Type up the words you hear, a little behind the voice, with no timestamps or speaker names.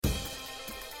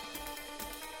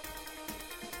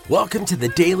Welcome to the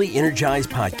Daily Energize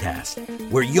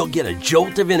Podcast, where you'll get a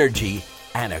jolt of energy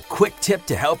and a quick tip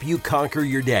to help you conquer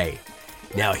your day.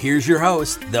 Now here's your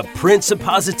host, the Prince of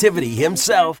Positivity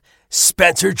himself,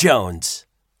 Spencer Jones.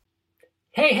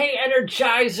 Hey,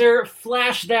 Energizer,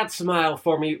 flash that smile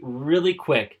for me really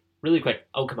quick.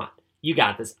 Oh, come on. You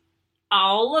got this.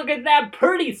 Oh, look at that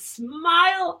pretty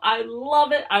smile. I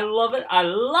love it.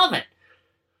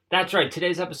 That's right.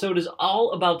 Today's episode is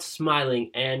all about smiling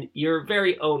and your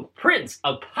very own Prince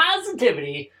of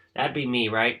Positivity. That'd be me,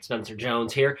 right? Spencer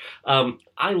Jones here.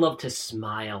 I love to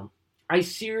smile. I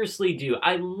seriously do.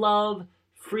 I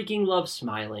freaking love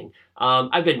smiling.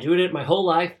 I've been doing it my whole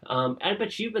life. I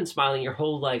bet you've been smiling your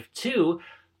whole life too.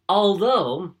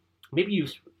 Although, maybe you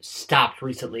stopped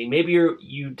recently. Maybe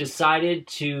you decided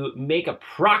to make a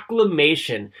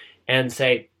proclamation and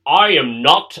say, I am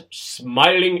not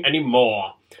smiling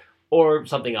anymore. Or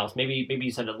something else. Maybe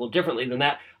you said it a little differently than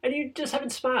that, and you just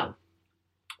haven't smiled.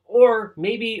 Or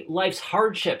maybe life's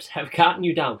hardships have gotten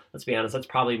you down. Let's be honest, that's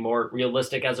probably more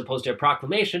realistic as opposed to a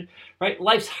proclamation, right?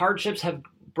 Life's hardships have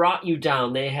brought you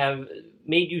down. They have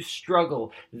made you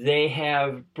struggle. They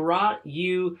have brought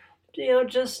you,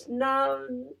 just not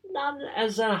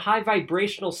as a high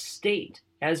vibrational state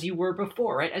as you were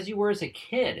before, right? As you were as a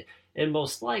kid, and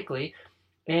most likely.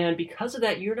 And because of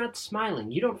that, you're not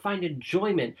smiling. You don't find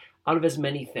enjoyment out of as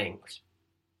many things.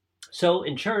 So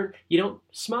in turn, you don't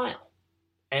smile.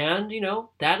 And,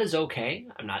 that is okay.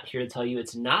 I'm not here to tell you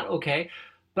it's not okay,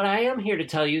 but I am here to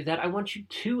tell you that I want you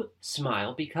to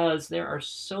smile because there are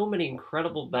so many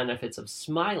incredible benefits of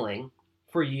smiling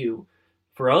for you,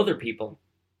 for other people,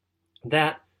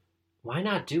 that why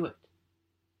not do it?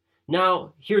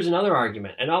 Now, here's another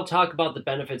argument, and I'll talk about the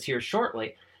benefits here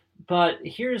shortly. But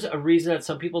here's a reason that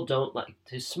some people don't like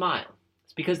to smile.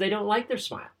 It's because they don't like their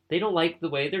smile. They don't like the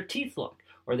way their teeth look,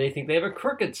 or they think they have a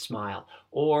crooked smile,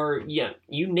 or you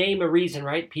name a reason,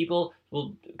 right? People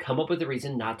will come up with a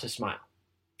reason not to smile.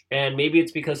 And maybe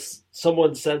it's because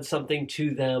someone said something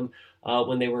to them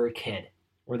when they were a kid,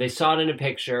 or they saw it in a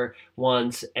picture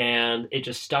once and it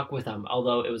just stuck with them.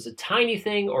 Although it was a tiny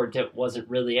thing or it wasn't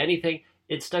really anything,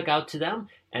 it stuck out to them,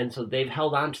 and so they've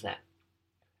held on to that.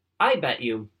 I bet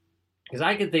you, because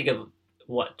I can think of,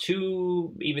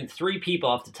 2, even 3 people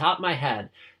off the top of my head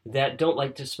that don't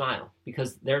like to smile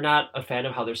because they're not a fan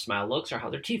of how their smile looks or how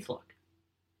their teeth look.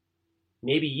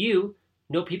 Maybe you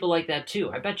know people like that too.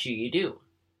 I bet you do.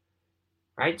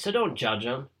 Right? So don't judge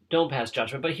them. Don't pass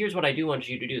judgment. But here's what I do want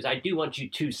you to do is I do want you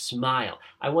to smile.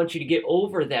 I want you to get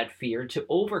over that fear, to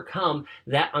overcome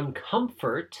that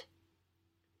uncomfort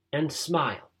and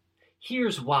smile.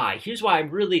 Here's why I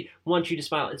really want you to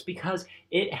smile. It's because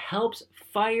it helps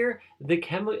fire the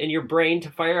chemical in your brain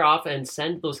to fire off and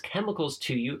send those chemicals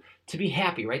to you to be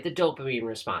happy, right? The dopamine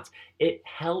response. It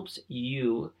helps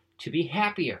you to be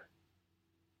happier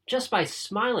just by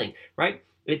smiling, right?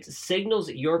 It signals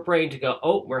your brain to go,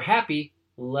 oh, we're happy.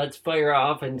 Let's fire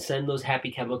off and send those happy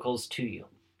chemicals to you.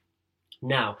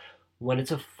 Now, when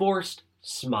it's a forced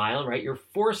smile, right? You're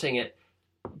forcing it.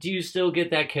 Do you still get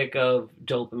that kick of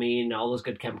dopamine and all those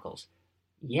good chemicals?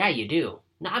 Yeah, you do.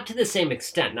 Not to the same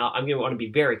extent. Now, I'm going to want to be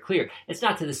very clear. It's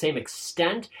not to the same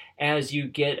extent as you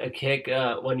get a kick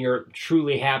when you're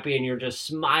truly happy and you're just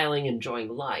smiling,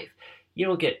 enjoying life. You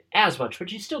don't get as much,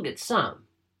 but you still get some,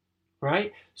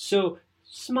 right? So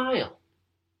smile.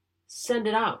 Send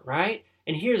it out, right?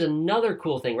 And here's another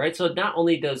cool thing, right? So not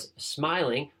only does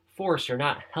smiling force or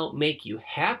not help make you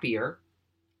happier,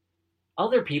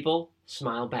 other people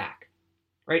smile back,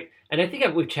 right? And I think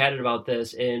we've chatted about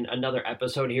this in another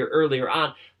episode here earlier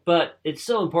on, but it's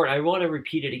so important. I want to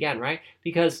repeat it again, right?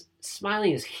 Because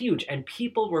smiling is huge and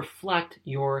people reflect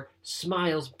your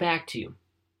smiles back to you.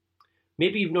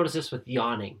 Maybe you've noticed this with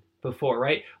yawning before,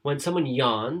 right? When someone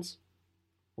yawns,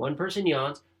 one person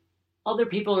yawns, other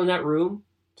people in that room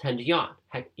tend to yawn.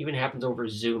 Heck, even happens over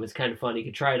Zoom. It's kind of funny. You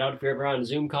can try it out if you're ever on a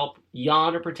Zoom call,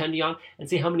 yawn or pretend to yawn, and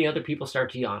see how many other people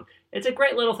start to yawn. It's a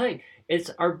great little thing. It's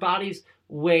our body's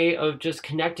way of just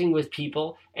connecting with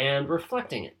people and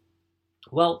reflecting it.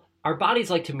 Well, our bodies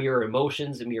like to mirror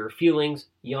emotions and mirror feelings,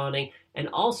 yawning, and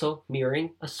also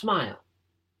mirroring a smile.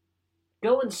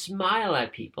 Go and smile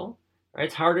at people. Right?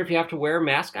 It's harder if you have to wear a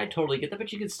mask. I totally get that,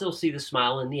 but you can still see the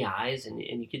smile in the eyes, and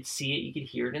you can see it, you can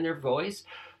hear it in their voice.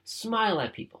 Smile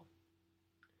at people.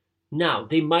 Now,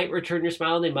 they might return your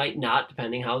smile, they might not,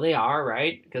 depending how they are,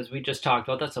 right? Because we just talked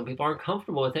about that. Some people aren't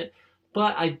comfortable with it.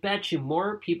 But I bet you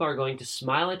more people are going to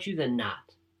smile at you than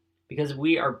not. Because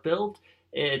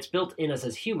it's built in us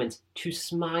as humans to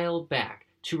smile back,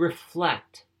 to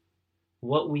reflect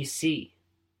what we see.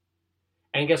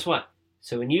 And guess what?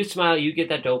 So when you smile, you get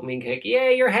that dopamine kick.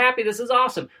 Yay, you're happy. This is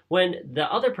awesome. When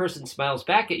the other person smiles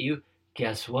back at you,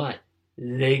 guess what?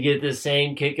 They get the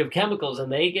same kick of chemicals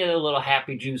and they get a little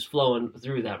happy juice flowing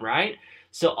through them, right?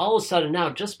 So all of a sudden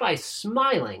now, just by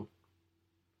smiling,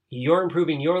 you're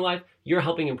improving your life. You're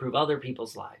helping improve other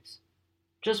people's lives.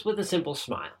 Just with a simple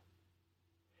smile.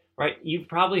 Right? You've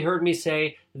probably heard me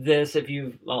say this if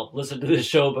you've listened to this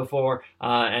show before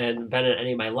and been in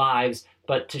any of my lives,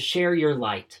 but to share your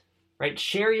light. Right?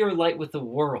 Share your light with the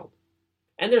world.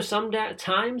 And there's some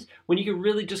times when you could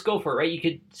really just go for it, right? You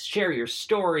could share your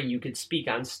story, you could speak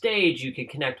on stage, you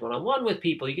could connect one-on-one with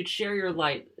people, you could share your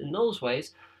light in those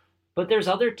ways. But there's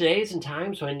other days and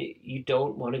times when you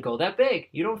don't want to go that big.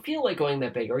 You don't feel like going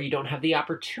that big, or you don't have the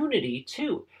opportunity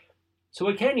to. So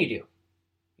what can you do?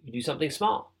 You do something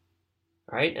small,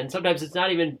 right? And sometimes it's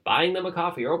not even buying them a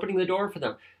coffee or opening the door for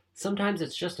them. Sometimes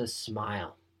it's just a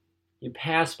smile. You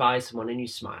pass by someone and you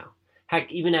smile. Heck,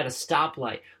 even at a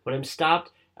stoplight, when I'm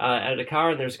stopped at a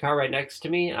car and there's a car right next to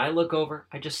me, and I look over,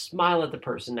 I just smile at the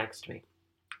person next to me.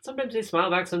 Sometimes they smile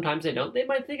back, sometimes they don't. They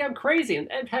might think I'm crazy,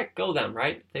 and heck, go them,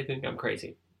 right? They think I'm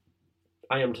crazy.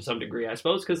 I am to some degree, I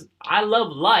suppose, because I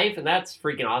love life, and that's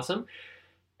freaking awesome.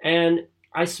 And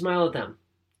I smile at them.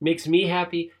 It makes me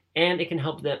happy, and it can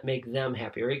help make them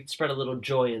happy, or it can spread a little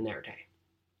joy in their day.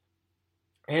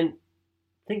 And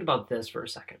think about this for a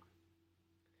second.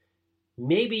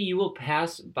 Maybe you will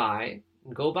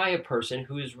go by a person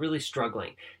who is really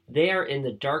struggling. They are in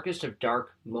the darkest of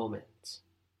dark moments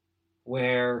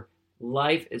where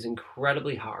life is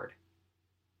incredibly hard.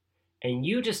 And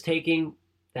you just taking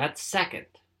that second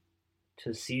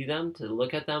to see them, to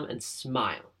look at them and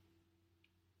smile,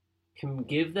 can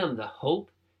give them the hope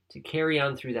to carry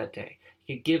on through that day.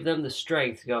 It can give them the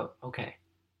strength to go, okay,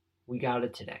 we got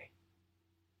it today.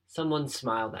 Someone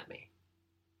smiled at me.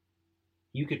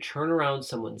 You could turn around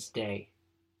someone's day.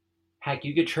 Heck,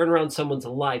 you could turn around someone's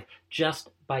life just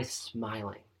by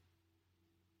smiling.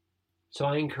 So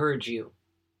I encourage you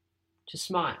to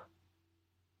smile.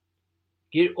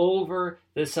 Get over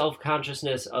the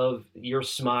self-consciousness of your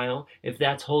smile, if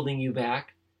that's holding you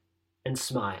back, and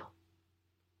smile.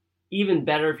 Even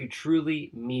better if you truly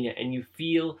mean it and you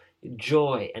feel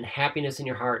joy and happiness in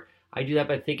your heart. I do that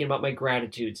by thinking about my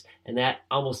gratitudes, and that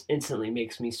almost instantly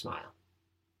makes me smile.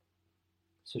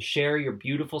 So share your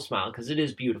beautiful smile, because it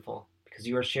is beautiful, because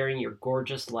you are sharing your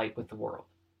gorgeous light with the world.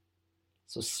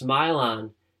 So smile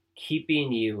on, keep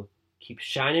being you, keep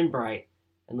shining bright,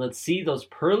 and let's see those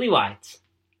pearly whites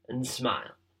and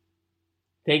smile.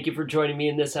 Thank you for joining me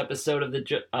in this episode of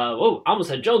the, I almost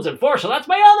said Jones and Four Show. That's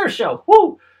my other show.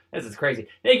 Woo! This is crazy.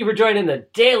 Thank you for joining the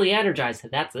Daily Energize.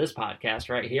 That's this podcast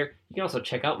right here. You can also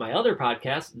check out my other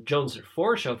podcast, Jones and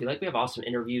Four Show, if you like. We have awesome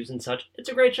interviews and such. It's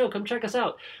a great show. Come check us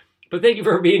out. But thank you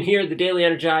for being here at the Daily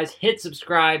Energize. Hit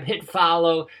subscribe, hit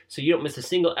follow, so you don't miss a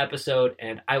single episode,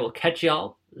 and I will catch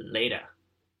y'all later.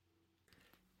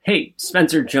 Hey,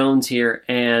 Spencer Jones here,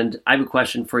 and I have a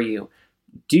question for you.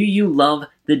 Do you love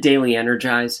the Daily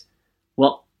Energize?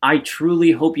 Well, I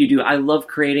truly hope you do. I love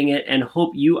creating it and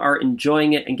hope you are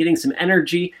enjoying it and getting some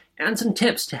energy and some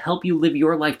tips to help you live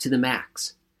your life to the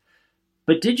max.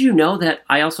 But did you know that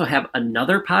I also have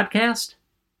another podcast?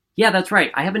 Yeah, that's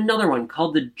right. I have another one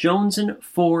called the Jones and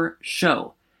Four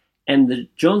Show. And the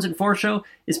Jones and Four Show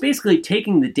is basically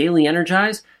taking the Daily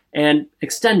Energize and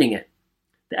extending it.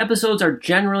 The episodes are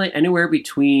generally anywhere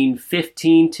between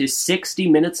 15 to 60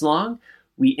 minutes long.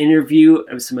 We interview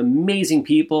some amazing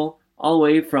people, all the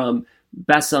way from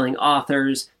best-selling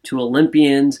authors to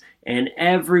Olympians and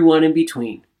everyone in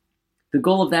between. The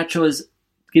goal of that show is to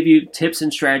give you tips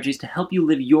and strategies to help you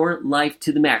live your life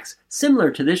to the max, similar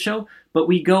to this show, but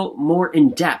we go more in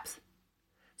depth.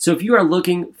 So if you are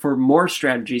looking for more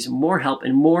strategies, more help,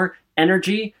 and more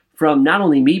energy from not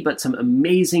only me, but some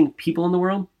amazing people in the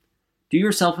world, do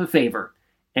yourself a favor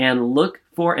and look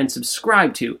for and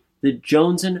subscribe to the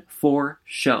Jones and Four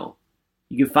Show.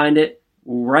 You can find it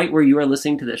right where you are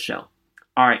listening to this show.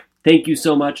 All right, thank you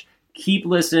so much. Keep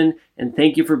listening, and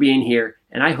thank you for being here,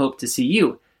 and I hope to see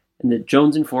you in the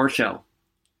Jones and Four Show.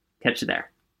 Catch you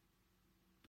there.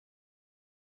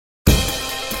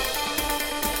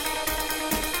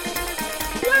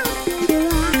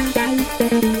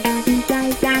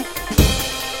 Bye.